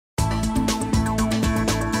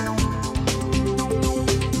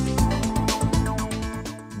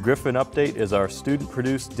Griffon Update is our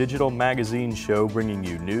student-produced digital magazine show bringing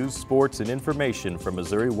you news, sports, and information from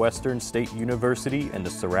Missouri Western State University and the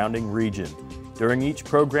surrounding region. During each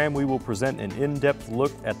program, we will present an in-depth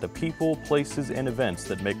look at the people, places, and events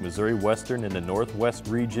that make Missouri Western and the Northwest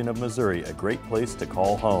region of Missouri a great place to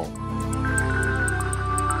call home.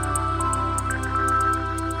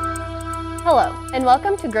 Hello, and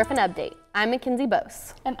welcome to Griffon Update. I'm Mackenzie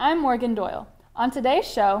Bose. And I'm Morgan Doyle. On today's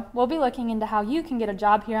show, we'll be looking into how you can get a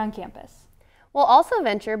job here on campus. We'll also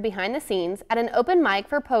venture behind the scenes at an open mic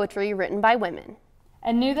for poetry written by women.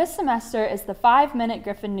 And new this semester is the 5-minute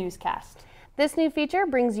Griffon newscast. This new feature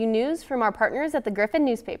brings you news from our partners at the Griffon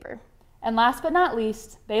newspaper. And last but not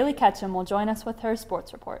least, Bailey Ketchum will join us with her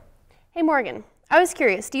sports report. Hey Morgan, I was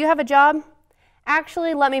curious, do you have a job?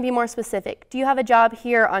 Actually, let me be more specific. Do you have a job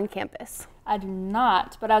here on campus? I do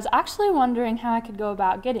not, but I was actually wondering how I could go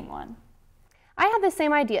about getting one. I had the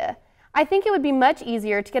same idea. I think it would be much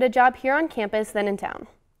easier to get a job here on campus than in town.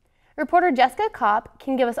 Reporter Jessica Kopp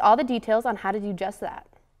can give us all the details on how to do just that.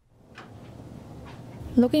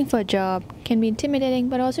 Looking for a job can be intimidating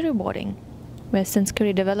but also rewarding. Western's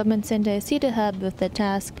Career Development Center is here to help with the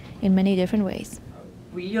task in many different ways.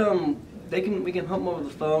 We can help them over the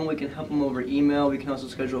phone, we can help them over email, we can also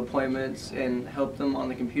schedule appointments and help them on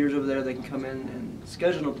the computers over there. They can come in and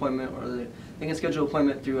schedule an appointment, or they can schedule an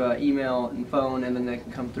appointment through email and phone, and then they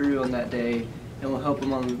can come through on that day, and we'll help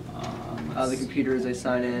them on the computers. They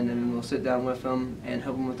sign in, and we'll sit down with them and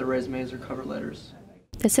help them with their resumes or cover letters.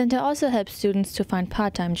 The center also helps students to find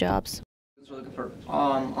part-time jobs. We're looking for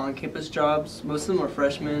on-campus jobs. Most of them are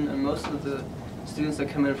freshmen, and most of the students that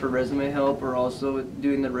come in for resume help are also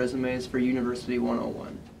doing their resumes for University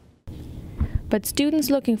 101. But students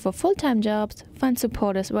looking for full-time jobs find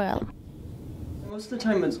support as well. Most of the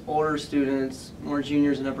time it's older students, more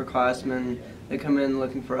juniors and upperclassmen. They come in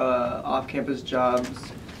looking for off-campus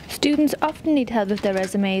jobs. Students often need help with their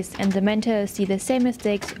resumes, and the mentors see the same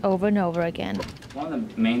mistakes over and over again. One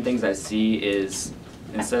of the main things I see is,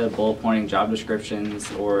 instead of bullet pointing job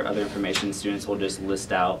descriptions or other information, students will just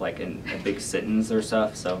list out like in a big sentence or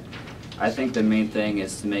stuff. So I think the main thing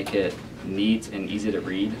is to make it neat and easy to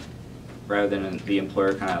read, rather than the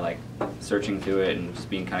employer kind of like searching through it and just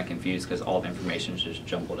being kind of confused because all the information is just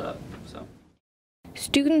jumbled up. So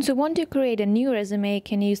students who want to create a new resume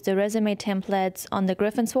can use the resume templates on the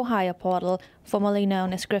Griffons for Hire portal, formerly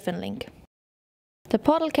known as Griffon Link. The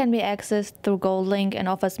portal can be accessed through Gold Link and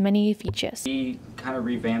offers many new features. We kind of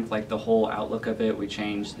revamped like the whole outlook of it. We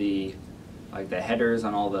changed the headers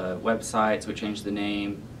on all the websites. We changed the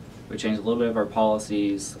name. We changed a little bit of our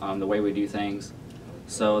policies, the way we do things.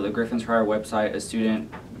 So the Griffons for Hire website, a student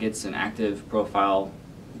gets an active profile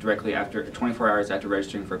directly after 24 hours after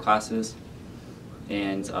registering for classes,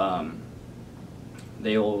 and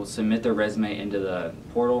they will submit their resume into the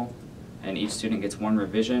portal, and each student gets one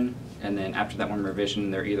revision. And then after that one revision,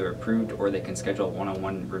 they're either approved or they can schedule a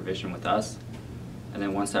one-on-one revision with us. And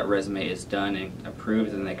then once that resume is done and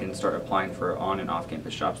approved, then they can start applying for on and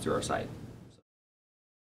off-campus jobs through our site.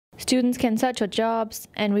 Students can search for jobs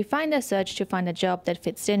and refine their search to find a job that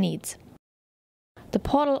fits their needs. The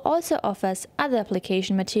portal also offers other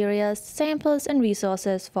application materials, samples, and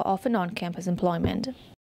resources for off and on-campus employment.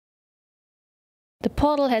 The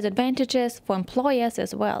portal has advantages for employers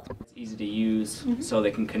as well. It's easy to use, so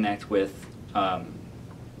they can connect with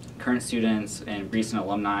current students and recent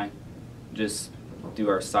alumni. Just do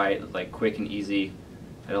our site like quick and easy.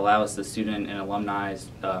 It allows the student and alumni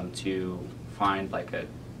to find like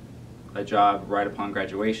a job right upon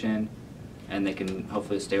graduation, and they can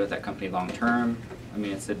hopefully stay with that company long term. I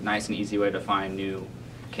mean, it's a nice and easy way to find new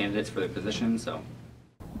candidates for their position. So.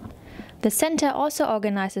 The center also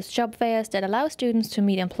organizes job fairs that allow students to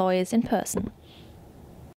meet employers in person.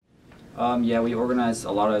 Yeah, we organize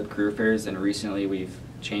a lot of career fairs, and recently we've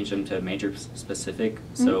changed them to major specific,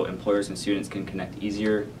 so employers and students can connect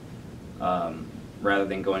easier, rather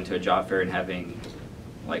than going to a job fair and having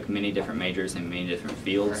like many different majors in many different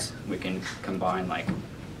fields. We can combine like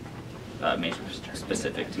major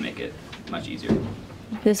specific to make it much easier.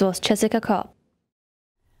 This was Jessica Kopp.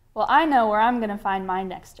 Well, I know where I'm going to find my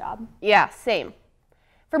next job. Yeah, same.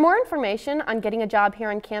 For more information on getting a job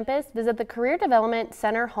here on campus, visit the Career Development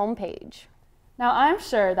Center homepage. Now, I'm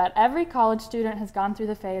sure that every college student has gone through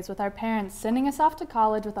the phase with our parents sending us off to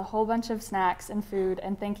college with a whole bunch of snacks and food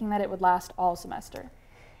and thinking that it would last all semester.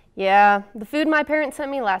 Yeah, the food my parents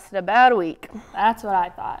sent me lasted about a week. That's what I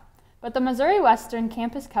thought. But the Missouri Western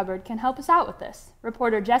Campus Cupboard can help us out with this.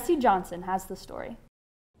 Reporter Jesse Johnson has the story.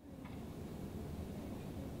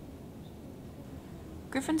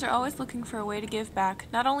 Griffons are always looking for a way to give back,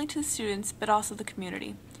 not only to the students, but also the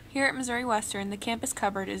community. Here at Missouri Western, the campus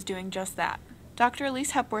cupboard is doing just that. Dr.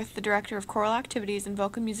 Elise Hepworth, the Director of Choral Activities and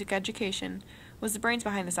Vocal Music Education, was the brains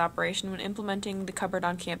behind this operation when implementing the cupboard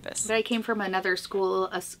on campus. I came from another school,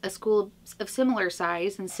 a school of similar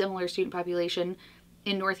size and similar student population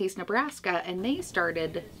in northeast Nebraska, and they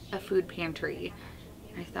started a food pantry.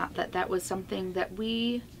 I thought that that was something that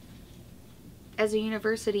we as a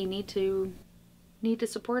university need to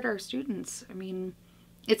support our students. I mean,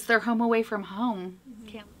 it's their home away from home.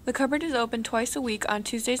 The cupboard is open twice a week on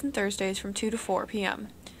Tuesdays and Thursdays from 2 to 4 p.m.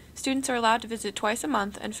 Students are allowed to visit twice a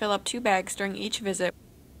month and fill up 2 bags during each visit.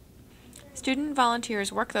 Student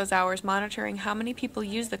volunteers work those hours monitoring how many people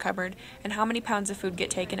use the cupboard and how many pounds of food get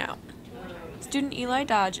taken out. Student Eli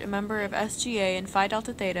Dodge, a member of SGA and Phi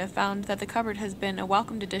Delta Theta, found that the cupboard has been a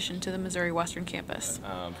welcomed addition to the Missouri Western campus.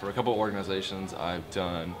 For a couple of organizations, I've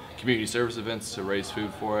done community service events to raise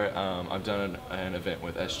food for it. I've done an event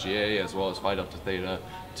with SGA as well as Phi Delta Theta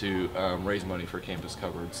to raise money for campus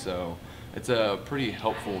cupboards. So it's a pretty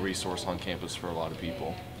helpful resource on campus for a lot of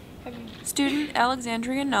people. Student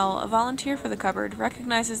Alexandria Null, a volunteer for the cupboard,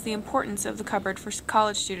 recognizes the importance of the cupboard for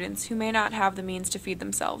college students who may not have the means to feed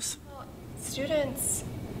themselves. Students,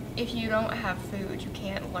 if you don't have food, you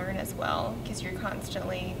can't learn as well because you're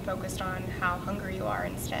constantly focused on how hungry you are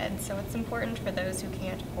instead. So it's important for those who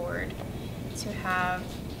can't afford to have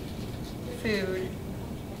food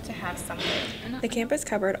to have something. The campus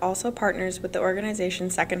cupboard also partners with the organization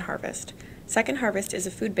Second Harvest. Second Harvest is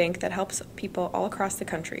a food bank that helps people all across the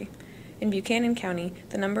country. In Buchanan County,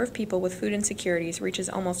 the number of people with food insecurities reaches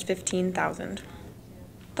almost 15,000.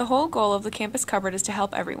 The whole goal of the campus cupboard is to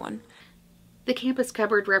help everyone. The campus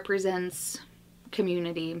cupboard represents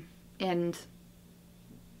community, and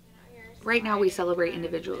right now we celebrate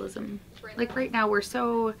individualism. Like right now we're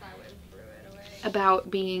so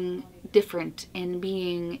about being different and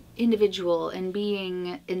being individual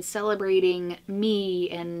and celebrating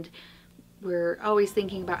me, and we're always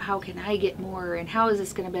thinking about how can I get more and how is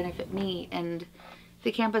this going to benefit me, and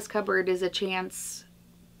the campus cupboard is a chance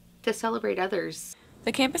to celebrate others.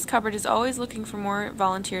 The campus cupboard is always looking for more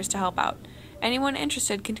volunteers to help out. Anyone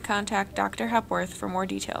interested can contact Dr. Hepworth for more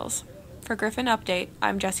details. For Griffon Update,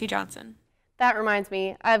 I'm Jessie Johnson. That reminds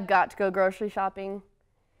me, I've got to go grocery shopping.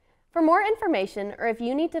 For more information, or if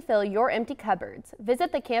you need to fill your empty cupboards,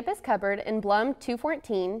 visit the campus cupboard in Blum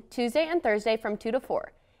 214, Tuesday and Thursday from 2 to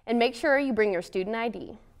 4, and make sure you bring your student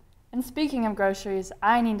ID. And speaking of groceries,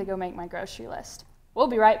 I need to go make my grocery list. We'll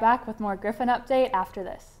be right back with more Griffon Update after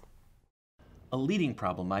this. A leading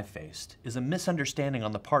problem I've faced is a misunderstanding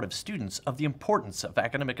on the part of students of the importance of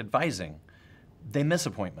academic advising. They miss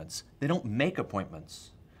appointments. They don't make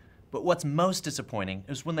appointments. But what's most disappointing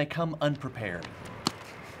is when they come unprepared.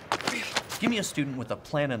 Give me a student with a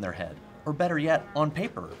plan in their head, or better yet, on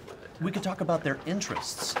paper. We could talk about their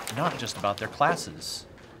interests, not just about their classes.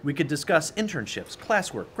 We could discuss internships,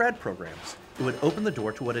 classwork, grad programs. It would open the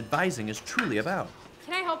door to what advising is truly about.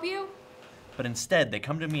 Can I help you? But instead, they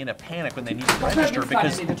come to me in a panic when they need to register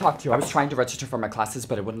because... I need to talk to you. I was trying to register for my classes,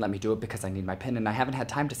 but it wouldn't let me do it because I need my PIN, and I haven't had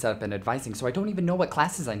time to set up an advising, so I don't even know what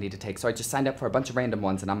classes I need to take, so I just signed up for a bunch of random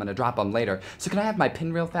ones, and I'm going to drop them later. So can I have my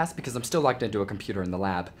PIN real fast? Because I'm still logged into a computer in the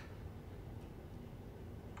lab.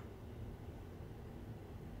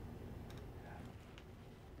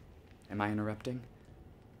 Am I interrupting?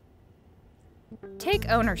 Take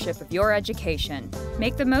ownership of your education.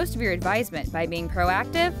 Make the most of your advisement by being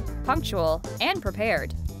proactive, punctual, and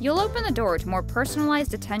prepared. You'll open the door to more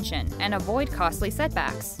personalized attention and avoid costly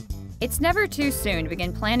setbacks. It's never too soon to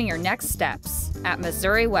begin planning your next steps at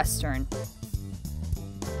Missouri Western.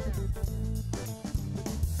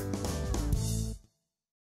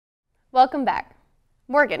 Welcome back.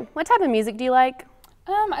 Morgan, what type of music do you like?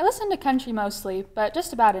 I listen to country mostly, but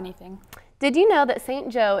just about anything. Did you know that St.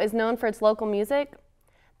 Joe is known for its local music?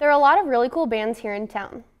 There are a lot of really cool bands here in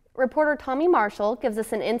town. Reporter Tommy Marshall gives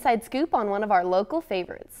us an inside scoop on one of our local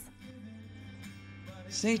favorites.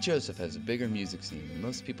 St. Joseph has a bigger music scene than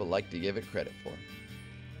most people like to give it credit for.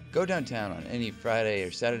 Go downtown on any Friday or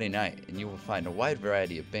Saturday night and you will find a wide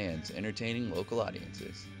variety of bands entertaining local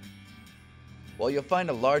audiences. While you'll find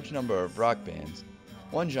a large number of rock bands,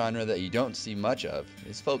 one genre that you don't see much of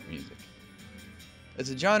is folk music. It's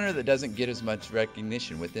a genre that doesn't get as much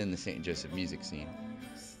recognition within the St. Joseph music scene.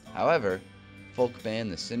 However, folk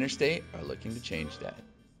band The Center State are looking to change that.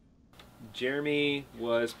 Jeremy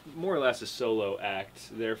was more or less a solo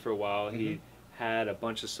act there for a while. He had a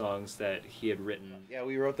bunch of songs that he had written. Yeah,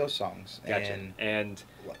 we wrote those songs. Gotcha. And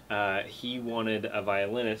he wanted a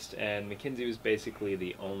violinist, and Mackenzie was basically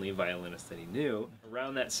the only violinist that he knew.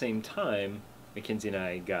 Around that same time, Mackenzie and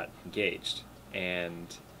I got engaged, and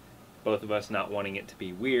both of us not wanting it to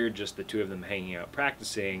be weird, just the two of them hanging out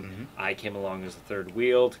practicing, I came along as the third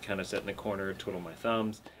wheel to kind of sit in the corner, twiddle my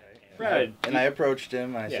thumbs. Brad, and I approached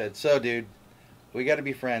him, and I said, so dude, we got to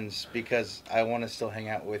be friends because I want to still hang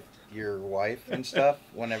out with your wife and stuff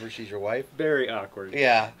whenever she's your wife. Very awkward.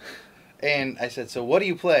 Yeah. And I said, so what do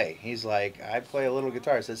you play? He's like, I play a little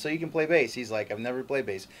guitar. I said, so you can play bass? He's like, I've never played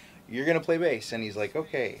bass. You're going to play bass? And he's like,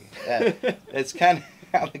 okay. That's kind of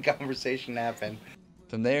how the conversation happened.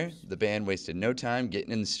 From there, the band wasted no time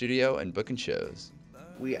getting in the studio and booking shows.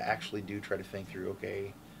 We actually do try to think through,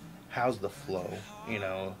 okay, how's the flow? You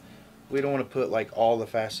know, we don't want to put like all the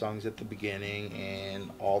fast songs at the beginning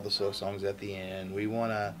and all the slow songs at the end. We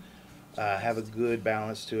want to have a good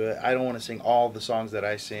balance to it. I don't want to sing all the songs that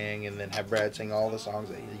I sing and then have Brad sing all the songs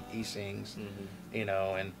that he sings, you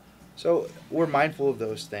know, and so we're mindful of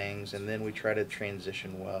those things, and then we try to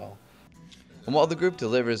transition well. And while the group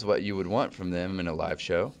delivers what you would want from them in a live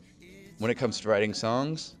show, when it comes to writing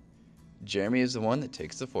songs, Jeremy is the one that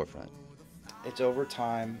takes the forefront. It's over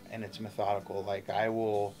time and it's methodical. Like I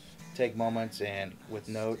will take moments and with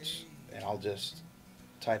notes and I'll just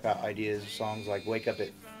type out ideas of songs, like wake up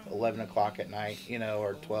at 11 o'clock at night, you know,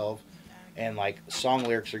 or 12, and like song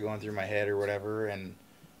lyrics are going through my head or whatever, and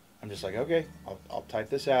I'm just like, okay, I'll type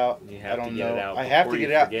this out. I don't know. I have to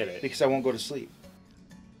get it out because I won't go to sleep.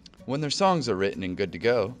 When their songs are written and good to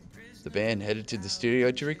go, the band headed to the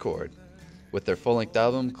studio to record, with their full-length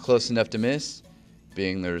album, Close Enough to Miss,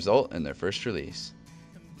 being the result and their first release.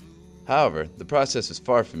 However, the process was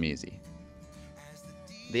far from easy.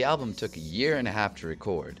 The album took 1.5 years to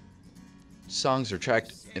record. Songs were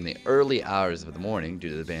tracked in the early hours of the morning due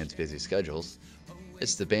to the band's busy schedules.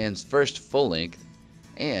 It's the band's first full-length,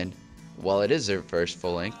 and while it is their first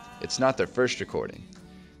full-length, it's not their first recording.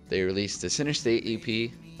 They released the Center State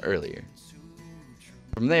EP earlier.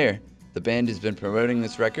 From there, the band has been promoting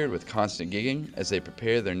this record with constant gigging as they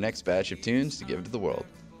prepare their next batch of tunes to give to the world.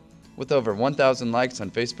 With over 1,000 likes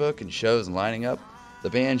on Facebook and shows lining up, the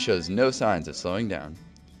band shows no signs of slowing down.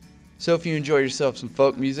 So if you enjoy yourself some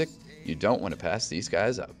folk music, you don't want to pass these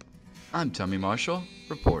guys up. I'm Tommy Marshall,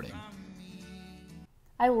 reporting.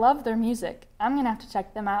 I love their music. I'm going to have to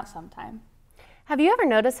check them out sometime. Have you ever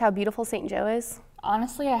noticed how beautiful St. Joe is?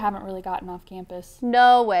 Honestly, I haven't really gotten off campus.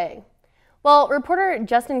 No way. Well, reporter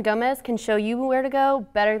Justin Gomez can show you where to go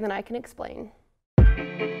better than I can explain.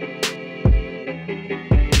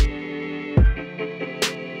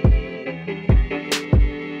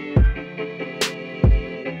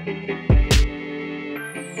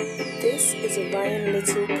 This is a Ryan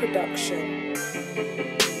Little production.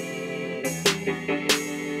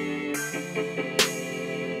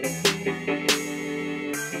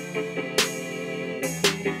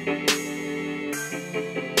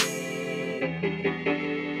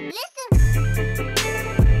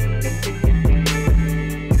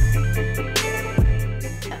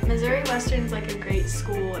 Missouri Western's like a great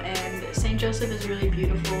school, and St. Joseph is really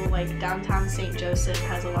beautiful. Like downtown St. Joseph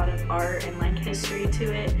has a lot of art and like history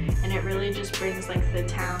to it, and it really just brings like the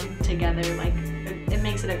town together. Like it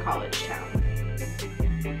makes it a college town.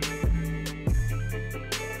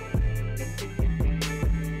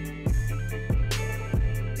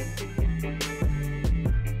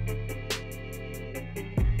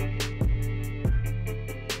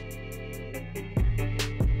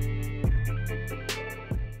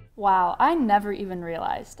 Wow, I never even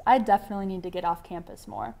realized. I definitely need to get off campus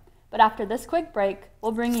more. But after this quick break,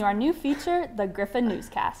 we'll bring you our new feature, the Griffon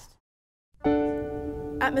Newscast.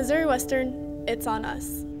 At Missouri Western, it's on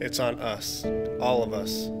us. It's on us, all of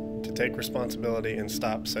us, to take responsibility and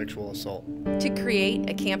stop sexual assault. To create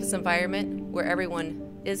a campus environment where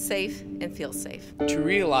everyone is safe and feels safe. To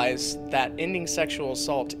realize that ending sexual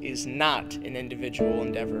assault is not an individual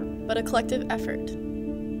endeavor, but a collective effort.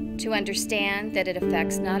 To understand that it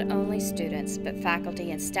affects not only students, but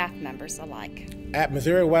faculty and staff members alike. At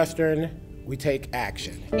Missouri Western, we take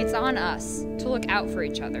action. It's on us to look out for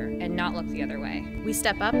each other and not look the other way. We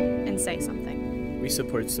step up and say something. We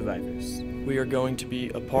support survivors. We are going to be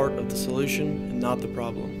a part of the solution and not the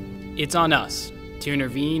problem. It's on us to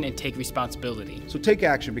intervene and take responsibility. So take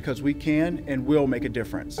action because we can and will make a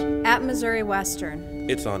difference. At Missouri Western,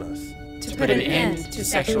 it's on us to put an end to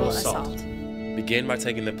sexual assault. Begin by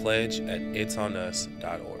taking the pledge at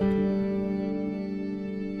itsonus.org.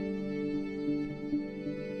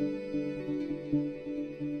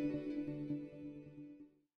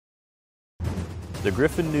 The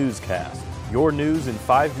Griffon Newscast. Your news in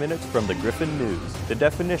 5 minutes from the Griffon News. The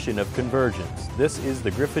definition of convergence. This is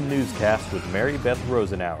the Griffon Newscast with Mary Beth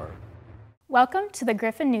Rosenauer. Welcome to the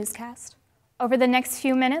Griffon Newscast. Over the next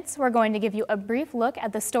few minutes, we're going to give you a brief look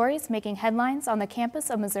at the stories making headlines on the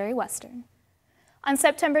campus of Missouri Western. On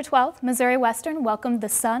September 12th, Missouri Western welcomed the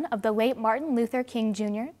son of the late Martin Luther King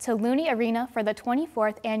Jr. to Looney Arena for the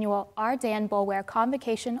 24th annual R. Dan Boulware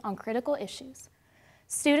Convocation on Critical Issues.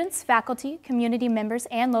 Students, faculty, community members,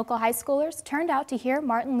 and local high schoolers turned out to hear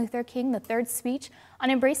Martin Luther King III's speech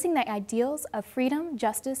on embracing the ideals of freedom,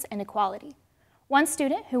 justice, and equality. One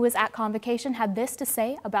student who was at convocation had this to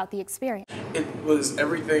say about the experience. It was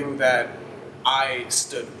everything that I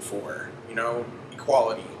stood for,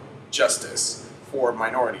 equality, justice for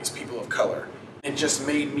minorities, people of color. It just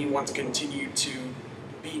made me want to continue to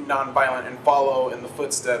be nonviolent and follow in the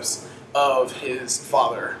footsteps of his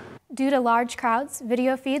father. Due to large crowds,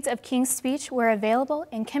 video feeds of King's speech were available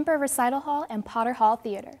in Kemper Recital Hall and Potter Hall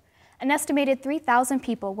Theater. An estimated 3,000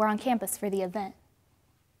 people were on campus for the event.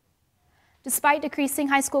 Despite decreasing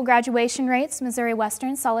high school graduation rates, Missouri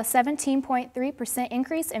Western saw a 17.3%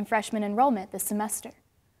 increase in freshman enrollment this semester.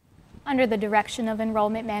 Under the direction of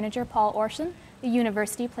enrollment manager Paul Orson, the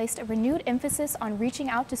university placed a renewed emphasis on reaching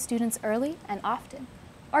out to students early and often.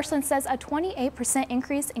 Orson says a 28%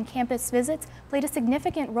 increase in campus visits played a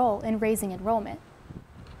significant role in raising enrollment.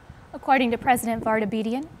 According to President Varda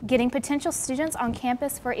Bedian, getting potential students on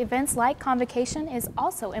campus for events like convocation is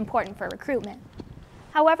also important for recruitment.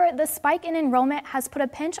 However, the spike in enrollment has put a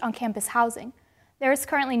pinch on campus housing. There is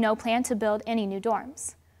currently no plan to build any new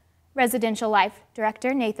dorms. Residential Life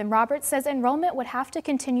Director Nathan Roberts says enrollment would have to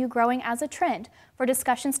continue growing as a trend for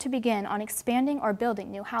discussions to begin on expanding or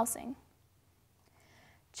building new housing.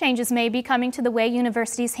 Changes may be coming to the way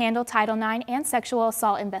universities handle Title IX and sexual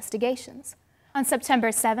assault investigations. On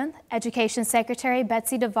September 7th, Education Secretary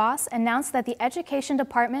Betsy DeVos announced that the Education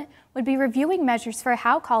Department would be reviewing measures for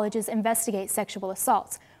how colleges investigate sexual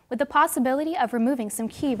assaults, with the possibility of removing some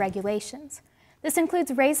key regulations. This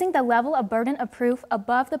includes raising the level of burden of proof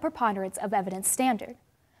above the preponderance of evidence standard.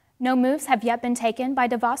 No moves have yet been taken by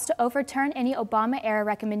DeVos to overturn any Obama-era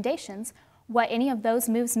recommendations. What any of those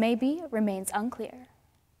moves may be remains unclear.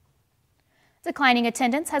 Declining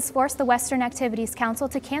attendance has forced the Western Activities Council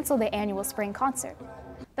to cancel the annual spring concert.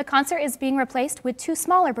 The concert is being replaced with 2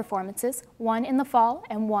 smaller performances, one in the fall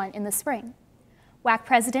and one in the spring. WAC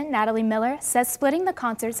President Natalie Miller says splitting the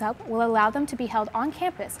concerts up will allow them to be held on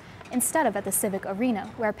campus instead of at the Civic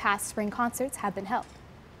Arena, where past spring concerts have been held.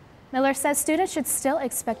 Miller says students should still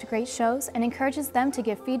expect great shows and encourages them to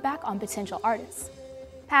give feedback on potential artists.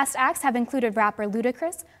 Past acts have included rapper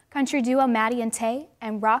Ludacris, country duo Maddie and Tay,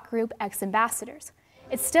 and rock group X Ambassadors.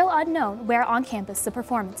 It's still unknown where on campus the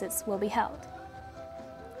performances will be held.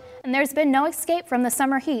 And there's been no escape from the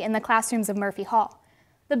summer heat in the classrooms of Murphy Hall.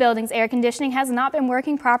 The building's air conditioning has not been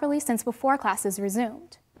working properly since before classes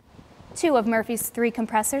resumed. 2 of Murphy's 3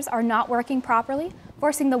 compressors are not working properly,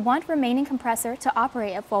 forcing the one remaining compressor to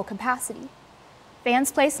operate at full capacity.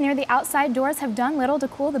 Fans placed near the outside doors have done little to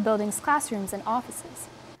cool the building's classrooms and offices.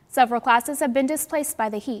 Several classes have been displaced by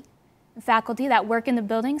the heat. Faculty that work in the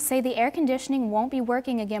building say the air conditioning won't be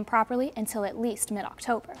working again properly until at least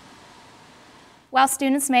mid-October. While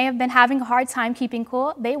students may have been having a hard time keeping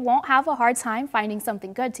cool, they won't have a hard time finding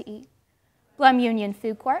something good to eat. Blum Union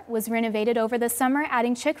Food Court was renovated over the summer,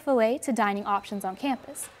 adding Chick-fil-A to dining options on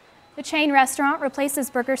campus. The chain restaurant replaces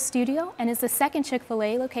Burger Studio and is the second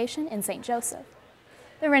Chick-fil-A location in St. Joseph.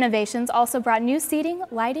 The renovations also brought new seating,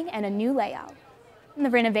 lighting, and a new layout. And the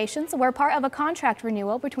renovations were part of a contract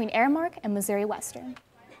renewal between Airmark and Missouri Western.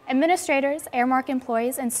 Administrators, Airmark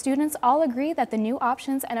employees, and students all agree that the new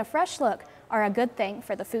options and a fresh look are a good thing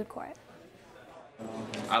for the food court.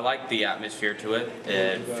 I like the atmosphere to it.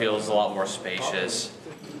 It feels a lot more spacious,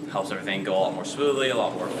 helps everything go a lot more smoothly, a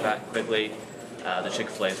lot more quickly. The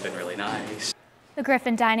Chick-fil-A has been really nice. The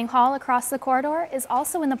Griffon Dining Hall across the corridor is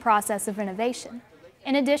also in the process of renovation.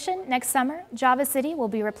 In addition, next summer, Java City will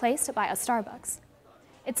be replaced by a Starbucks.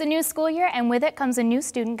 It's a new school year, and with it comes a new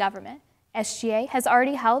student government. SGA has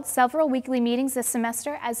already held several weekly meetings this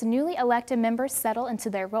semester as newly elected members settle into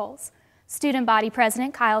their roles. Student Body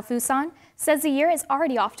President Kyle Fuson says the year is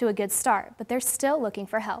already off to a good start, but they're still looking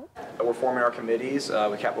for help. We're forming our committees.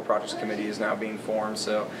 The Capital Projects Committee is now being formed,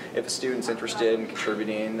 so if a student's interested in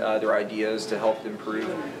contributing their ideas to help improve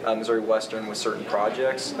Missouri Western with certain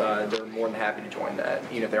projects, they're more than happy to join that,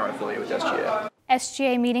 even if they aren't affiliated with SGA.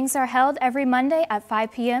 SGA meetings are held every Monday at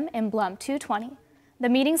 5 p.m. in Blum 220. The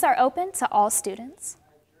meetings are open to all students.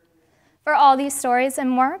 For all these stories and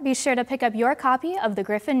more, be sure to pick up your copy of the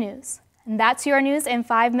Griffon News. And that's your news in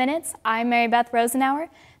 5 minutes. I'm Mary Beth Rosenauer.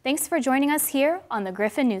 Thanks for joining us here on the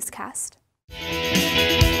Griffon Newscast.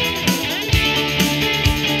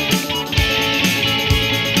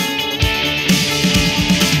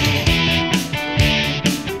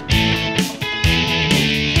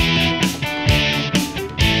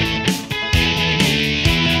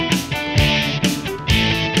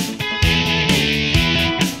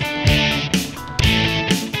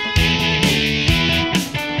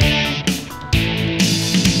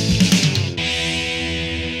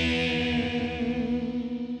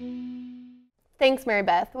 Thanks, Mary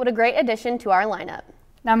Beth. What a great addition to our lineup.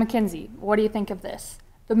 Now, Mackenzie, what do you think of this?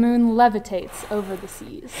 The moon levitates over the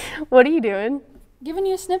seas. What are you doing? Giving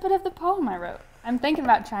you a snippet of the poem I wrote. I'm thinking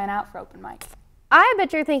about trying out for open mic. I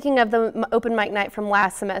bet you're thinking of the open mic night from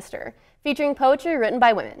last semester, featuring poetry written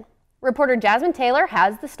by women. Reporter Jasmine Taylor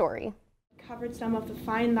has the story. Covered some of the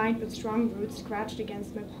fine line with strong roots scratched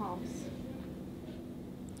against my palms.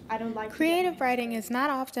 I don't like Creative writing is not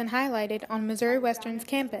often highlighted on Missouri Western's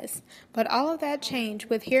campus, but all of that changed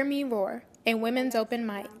with Hear Me Roar, a women's open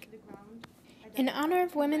mic. In honor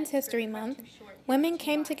of Women's History Month, women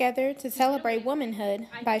came together to celebrate womanhood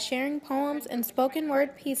by sharing poems and spoken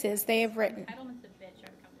word pieces they have written.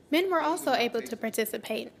 Men were also able to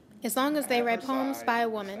participate, as long as they read poems by a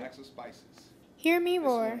woman. Hear Me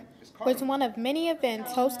Roar was one of many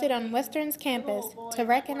events hosted on Western's campus to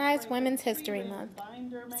recognize Women's History Month.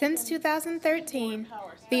 Since 2013,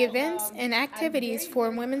 the events and activities for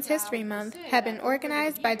Women's History Month have been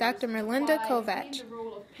organized by Dr. Melinda Kovach.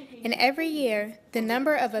 And every year, the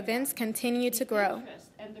number of events continue to grow.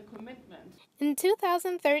 In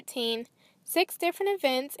 2013, 6 different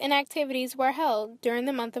events and activities were held during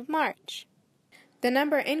the month of March. The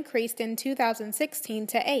number increased in 2016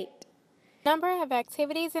 to 8. The number of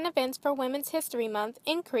activities and events for Women's History Month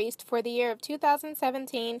increased for the year of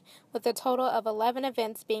 2017, with a total of 11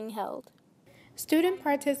 events being held. Student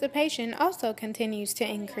participation also continues to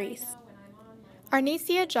increase.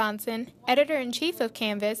 Arnesia Johnson, editor-in-chief of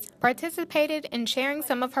Canvas, participated in sharing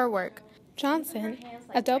some of her work. Johnson,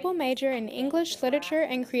 a double major in English literature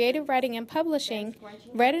and creative writing and publishing,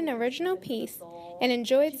 read an original piece and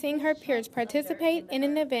enjoyed seeing her peers participate in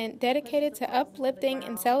an event dedicated to uplifting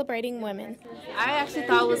and celebrating women. I actually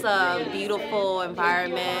thought it was a beautiful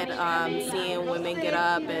environment, seeing women get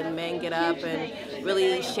up and men get up and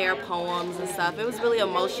really share poems and stuff. It was really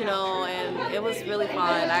emotional and it was really fun.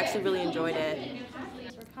 I actually really enjoyed it.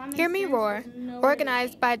 Hear Me Roar,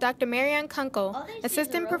 organized by Dr. Marianne Kunkel,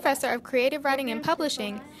 Assistant Professor of Creative Writing and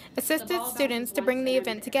Publishing, assisted students to bring the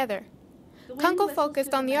event together. Kunkel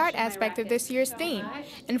focused on the art aspect of this year's theme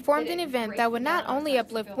and formed an event that would not only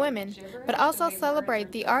uplift women, but also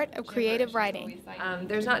celebrate the art of creative writing.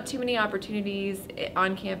 There's not too many opportunities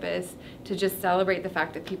on campus to just celebrate the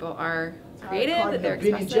fact that people are creative, that they're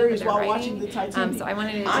expressive, that they're writing. So I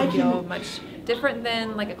wanted it to feel much different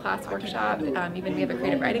than like a class workshop. Even we have a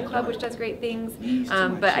creative writing club which does great things.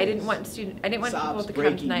 But I didn't want people to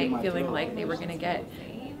come tonight feeling like they were going to get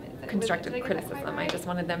constructive criticism. I just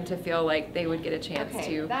wanted them to feel like they would get a chance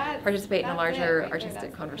to participate in a larger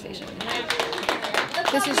artistic conversation.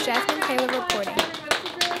 This is Jasmine Taylor reporting.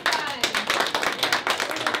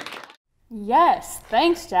 Yes,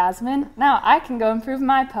 thanks, Jasmine. Now I can go improve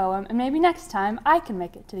my poem, and maybe next time I can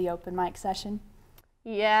make it to the open mic session.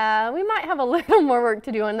 Yeah, we might have a little more work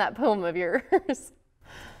to do on that poem of yours.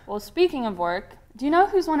 Well, speaking of work, do you know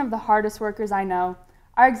who's one of the hardest workers I know?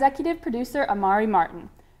 Our executive producer, Amari Martin.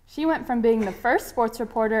 She went from being the first sports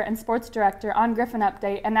reporter and sports director on Griffon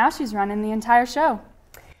Update, and now she's running the entire show.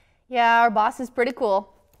 Yeah, our boss is pretty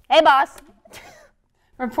cool. Hey, boss!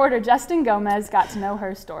 Reporter Justin Gomez got to know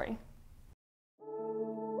her story.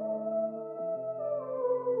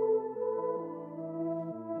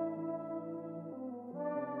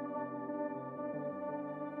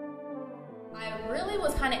 I really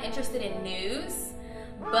was kind of interested in news.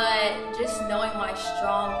 But just knowing my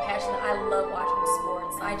strong passion, I love watching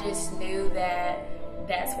sports. I just knew that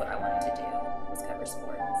that's what I wanted to do, was cover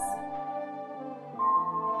sports.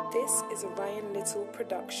 This is a Ryan Little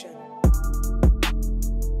production.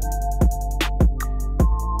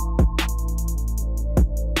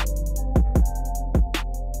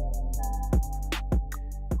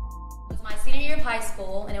 It was my senior year of high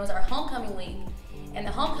school, and it was our homecoming week. And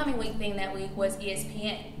the homecoming week thing that week was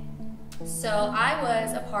ESPN. So I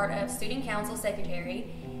was a part of student council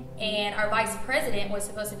secretary, and our vice president was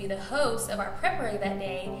supposed to be the host of our prep parade that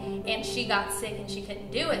day, and she got sick and she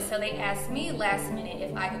couldn't do it. So they asked me last minute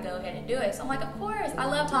if I could go ahead and do it. So I'm like, of course, I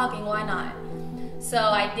love talking, why not? So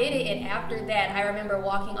I did it, and after that, I remember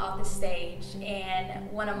walking off the stage,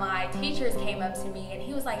 and one of my teachers came up to me, and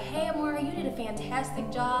he was like, hey, Amora, you did a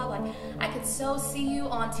fantastic job. Like, I could so see you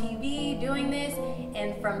on TV doing this.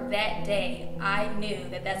 And from that day, I knew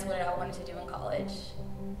that that's what I wanted to do in college.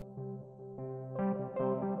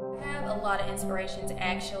 I have a lot of inspirations,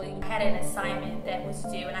 actually. I had an assignment that was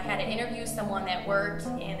due, and I had to interview someone that worked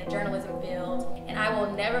in the journalism field, and I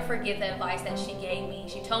will never forget the advice that she gave me.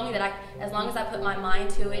 She told me that as long as I put my mind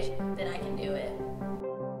to it, then I can do it.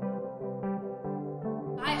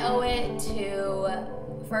 I owe it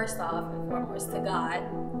to, first off and foremost, to God,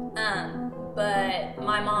 but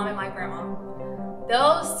my mom and my grandma.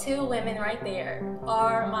 Those two women right there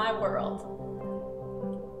are my world.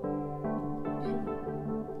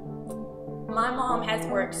 My mom has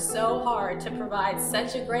worked so hard to provide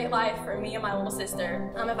such a great life for me and my little sister.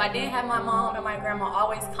 If I didn't have my mom and my grandma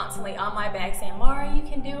always constantly on my back saying, Mara, you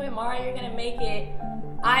can do it, Mara, you're gonna make it,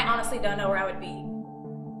 I honestly don't know where I would be.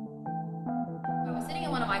 I was sitting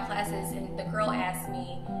in one of my classes and the girl asked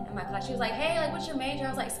me in my class, she was like, hey, like, what's your major? I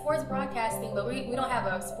was like, sports broadcasting, but we don't have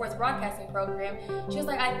a sports broadcasting program. She was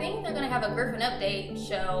like, I think they're gonna have a Griffon update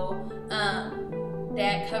show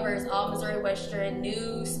that covers all Missouri Western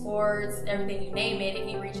news, sports, everything, you name it, if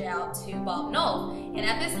you reach out to Bob Knoll. And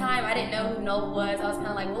at this time, I didn't know who Knoll was. I was kind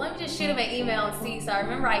of like, well, let me just shoot him an email and see. So I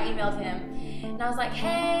remember I emailed him and I was like,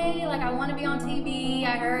 hey, like, I want to be on TV.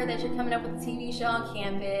 I heard that you're coming up with a TV show on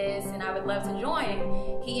campus and I would love to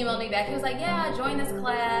join. He emailed me back. He was like, yeah, join this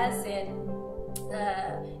class and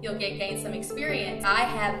you'll gain some experience. I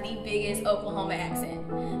have the biggest Oklahoma accent.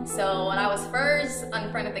 So when I was first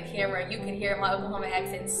in front of the camera, you could hear my Oklahoma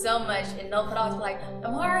accent so much, and Noel would always be like,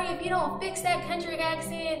 Amari, if you don't fix that country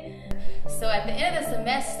accent. So at the end of the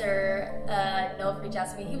semester, Noel reached out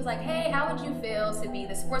to me. He was like, hey, how would you feel to be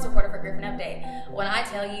the sports reporter for Griffon Update? When I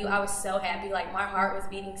tell you, I was so happy, like my heart was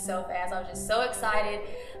beating so fast. I was just so excited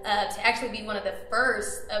to actually be one of the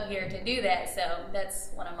first up here to do that. So that's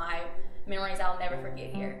one of my memories I'll never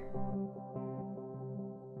forget here.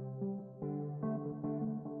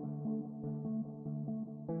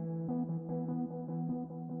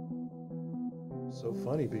 So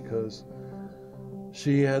funny because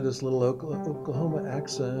she had this little Oklahoma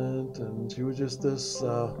accent and she was just this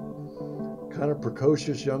kind of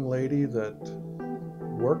precocious young lady that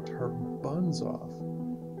worked her buns off.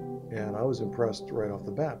 And I was impressed right off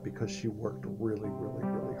the bat because she worked really, really,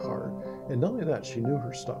 really hard. And not only that, she knew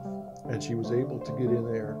her stuff. And she was able to get in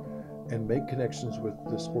there and make connections with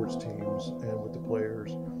the sports teams and with the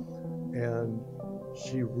players. And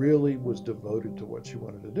she really was devoted to what she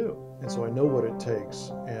wanted to do. And so I know what it takes,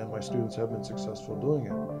 and my students have been successful doing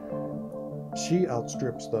it. She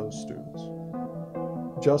outstrips those students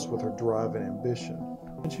just with her drive and ambition.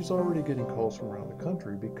 And she's already getting calls from around the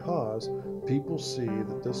country because people see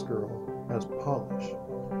that this girl has polish.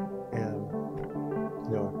 And,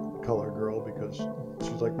 you know, I call her girl because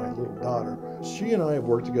she's like my little daughter. She and I have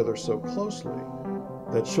worked together so closely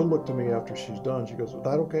that she'll look to me after she's done. She goes, is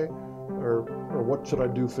that okay? Or what should I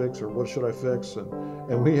do fix, or what should I fix?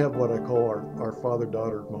 And we have what I call our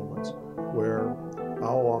father-daughter moments, where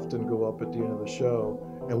I'll often go up at the end of the show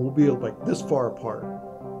and we'll be like this far apart.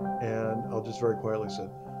 And I'll just very quietly say,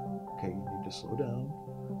 okay, you need to slow down.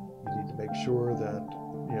 You need to make sure that,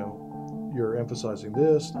 you know, you're emphasizing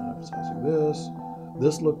this, not emphasizing this.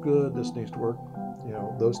 This looked good, this needs to work, you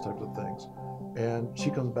know, those types of things. And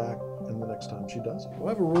she comes back and the next time she does it. Do I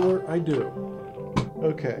have a ruler? I do.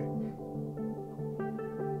 Okay.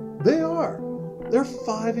 They are. They're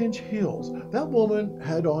 5-inch heels. That woman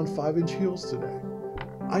had on 5-inch heels today.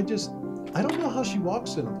 I don't know how she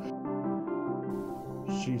walks in them.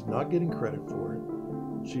 She's not getting credit for it.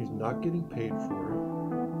 She's not getting paid for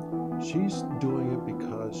it. She's doing it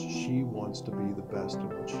because she wants to be the best at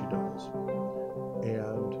what she does.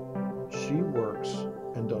 And she works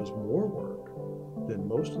and does more work than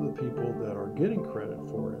most of the people that are getting credit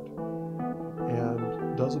for it,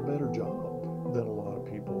 and does a better job than a lot of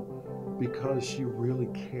people because she really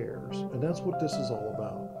cares. And that's what this is all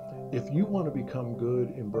about. If you want to become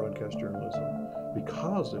good in broadcast journalism,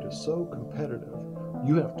 because it is so competitive,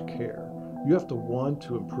 you have to care. You have to want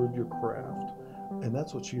to improve your craft. And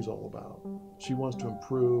that's what she's all about. She wants to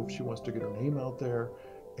improve. She wants to get her name out there.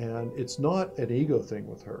 And it's not an ego thing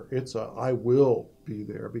with her. It's a, I will be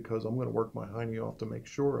there because I'm going to work my hiney off to make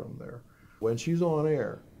sure I'm there. When she's on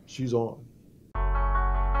air, she's on.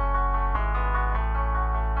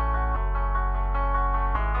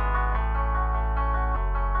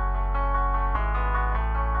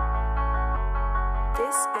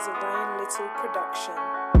 This is a Ryan Little production.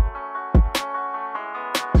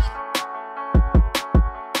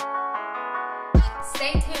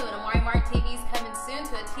 Stay tuned. Amari Martin TV is coming soon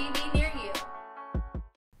to a TV near you.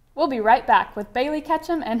 We'll be right back with Bailey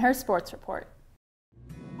Ketchum and her sports report.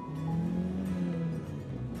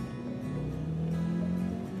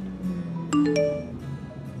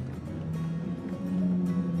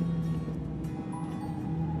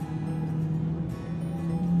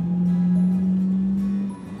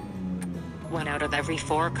 One out of every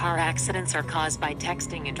 4 car accidents are caused by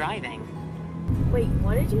texting and driving. Wait,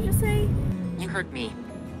 what did you just say? You heard me.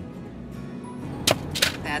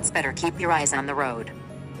 That's better. Keep your eyes on the road.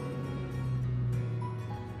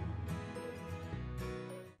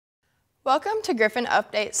 Welcome to Griffon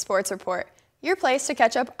Update Sports Report. your place to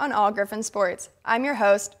catch up on all Griffon sports. I'm your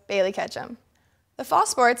host, Bailey Ketchum. The fall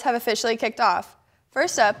sports have officially kicked off.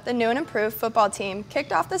 First up, the new and improved football team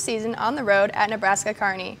kicked off the season on the road at Nebraska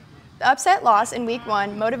Kearney. The upset loss in Week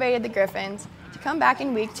 1 motivated the Griffons to come back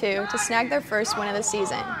in Week 2 to snag their first win of the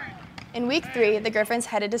season. In Week 3, the Griffons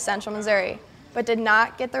headed to Central Missouri, but did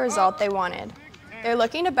not get the result they wanted. They're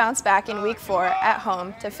looking to bounce back in Week 4 at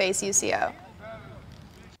home to face UCO.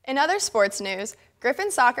 In other sports news,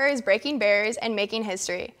 Griffon soccer is breaking barriers and making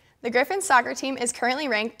history. The Griffon soccer team is currently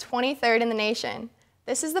ranked 23rd in the nation.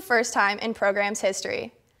 This is the first time in program's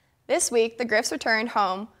history. This week, the Griffs returned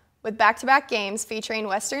home with back-to-back games featuring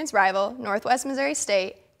Western's rival, Northwest Missouri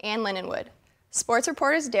State, and Lindenwood. Sports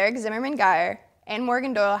reporters Derek Zimmerman-Geyer and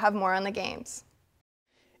Morgan Doyle have more on the games.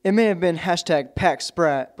 It may have been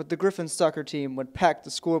 #PackSprat, but the Griffon soccer team would pack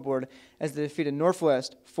the scoreboard as they defeated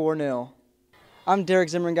Northwest 4-0. I'm Derek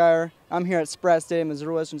Zimmerman-Geyer. I'm here at Spratt Stadium.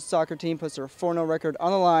 Missouri Western soccer team puts their 4-0 record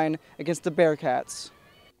on the line against the Bearcats.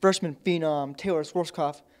 Freshman phenom Taylor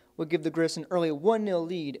Schwarzkopf would give the Griffs an early 1-0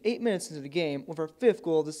 lead 8 minutes into the game with her 5th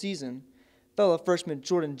goal of the season. Fellow freshman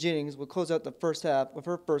Jordan Jennings would close out the first half with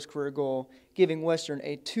her first career goal, giving Western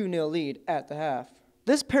a 2-0 lead at the half.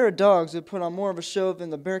 This pair of dogs would put on more of a show than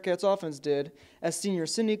the Bearcats offense did, as senior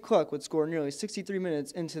Cindy Cluck would score nearly 63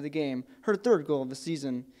 minutes into the game, her 3rd goal of the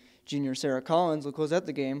season. Junior Sarah Collins would close out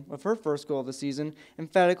the game with her 1st goal of the season,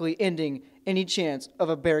 emphatically ending any chance of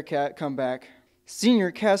a Bearcat comeback.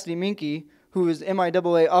 Senior Cassidy Minke, who is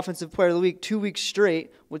MIAA Offensive Player of the Week 2 weeks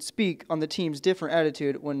straight, would speak on the team's different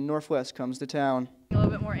attitude when Northwest comes to town. A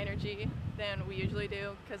little bit more energy than we usually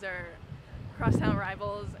do because they're crosstown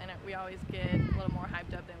rivals, and we always get a little more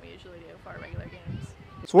hyped up than we usually do for our regular games.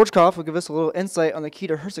 Schwarzkopf will give us a little insight on the key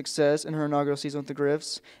to her success in her inaugural season with the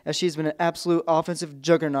Griffs, as she's been an absolute offensive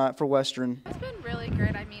juggernaut for Western. It's been really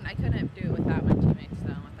great. I mean, I couldn't do it without my teammates,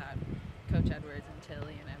 though, without Coach Edwards and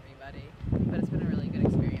Tilly and everybody, but it's been a really good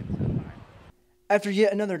experience so far. After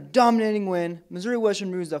yet another dominating win, Missouri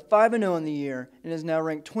Western moves to 5-0 in the year and is now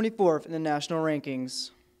ranked 24th in the national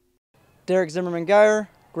rankings. Derek Zimmerman-Geyer,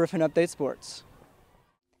 Griffon Update Sports.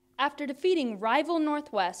 After defeating rival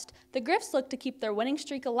Northwest, the Griffs look to keep their winning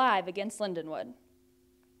streak alive against Lindenwood.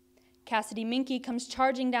 Cassidy Minke comes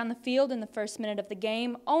charging down the field in the first minute of the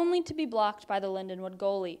game, only to be blocked by the Lindenwood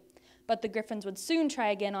goalie. But the Griffons would soon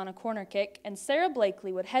try again on a corner kick, and Sarah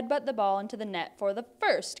Blakely would headbutt the ball into the net for the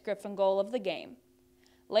first Griffon goal of the game.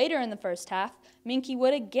 Later in the first half, Minke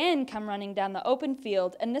would again come running down the open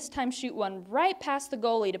field, and this time shoot one right past the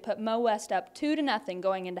goalie to put Mo West up 2-0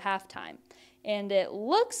 going into halftime. And it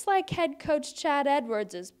looks like head coach Chad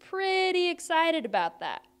Edwards is pretty excited about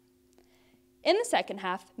that. In the second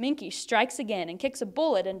half, Minke strikes again and kicks a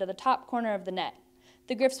bullet into the top corner of the net.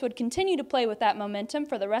 The Griffs would continue to play with that momentum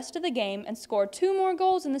for the rest of the game and score 2 more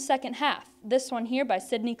goals in the second half, this one here by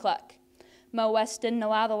Sydney Cluck. Mo West didn't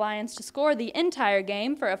allow the Lions to score the entire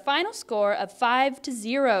game for a final score of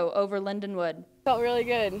 5-0 over Lindenwood. Felt really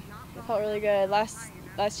good. It felt really good.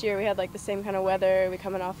 Last year we had like the same kind of weather. We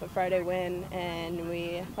coming off a Friday win, and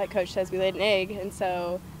we, like Coach says, we laid an egg, and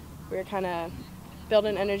so we were kind of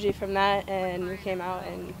building energy from that, and we came out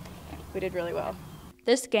and we did really well.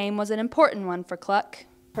 This game was an important one for Cluck.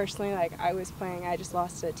 Personally, like I just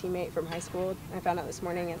lost a teammate from high school. I found out this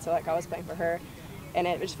morning, and so like I was playing for her, and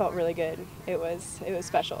it just felt really good. It was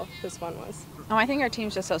special. This one was. Oh, I think our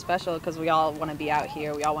team's just so special because we all want to be out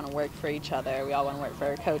here. We all want to work for each other. We all want to work for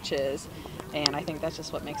our coaches. And I think that's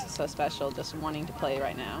just what makes it so special, just wanting to play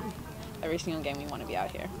right now. Every single game we want to be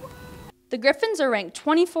out here. The Griffons are ranked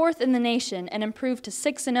 24th in the nation and improved to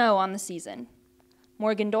 6-0 on the season.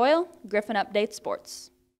 Morgan Doyle, Griffon Update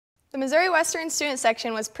Sports. The Missouri Western student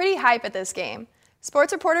section was pretty hype at this game.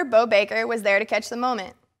 Sports reporter Bo Baker was there to catch the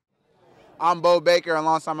moment. I'm Bo Baker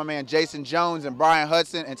alongside my man Jason Jones and Brian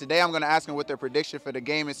Hudson, and today I'm going to ask them what their prediction for the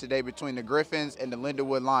game is today between the Griffons and the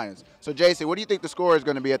Lindenwood Lions. So Jason, what do you think the score is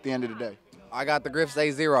going to be at the end of the day? I got the Griffs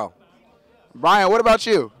 8-0. Brian, what about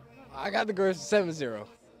you? I got the Griffs 7-0.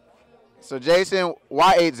 So Jason,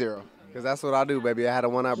 why 8-0? Because that's what I do, baby. I had to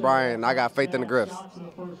one-up Brian, and I got faith in the Griffs.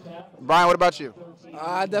 Brian, what about you?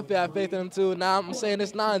 I definitely have faith in them too. Now I'm saying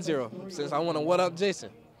it's 9-0 since I want to one-up Jason.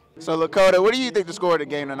 So Lakota, what do you think the score of the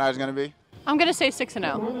game tonight is going to be? I'm going to say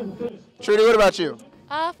 6-0. Trudy, what about you?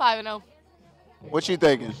 5-0. What you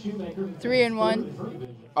thinking?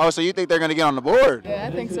 3-1. Oh, so you think they're going to get on the board? Yeah,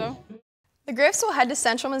 I think so. The Griffs will head to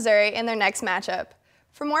Central Missouri in their next matchup.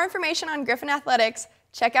 For more information on Griffon athletics,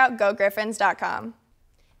 check out gogriffons.com.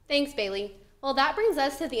 Thanks, Bailey. Well, that brings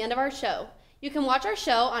us to the end of our show. You can watch our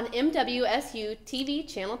show on MWSU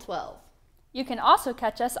TV Channel 12. You can also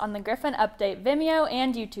catch us on the Griffon Update Vimeo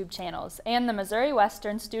and YouTube channels and the Missouri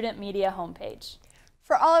Western Student Media homepage.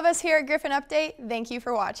 For all of us here at Griffon Update, thank you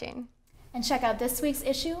for watching. And check out this week's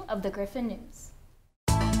issue of the Griffon News.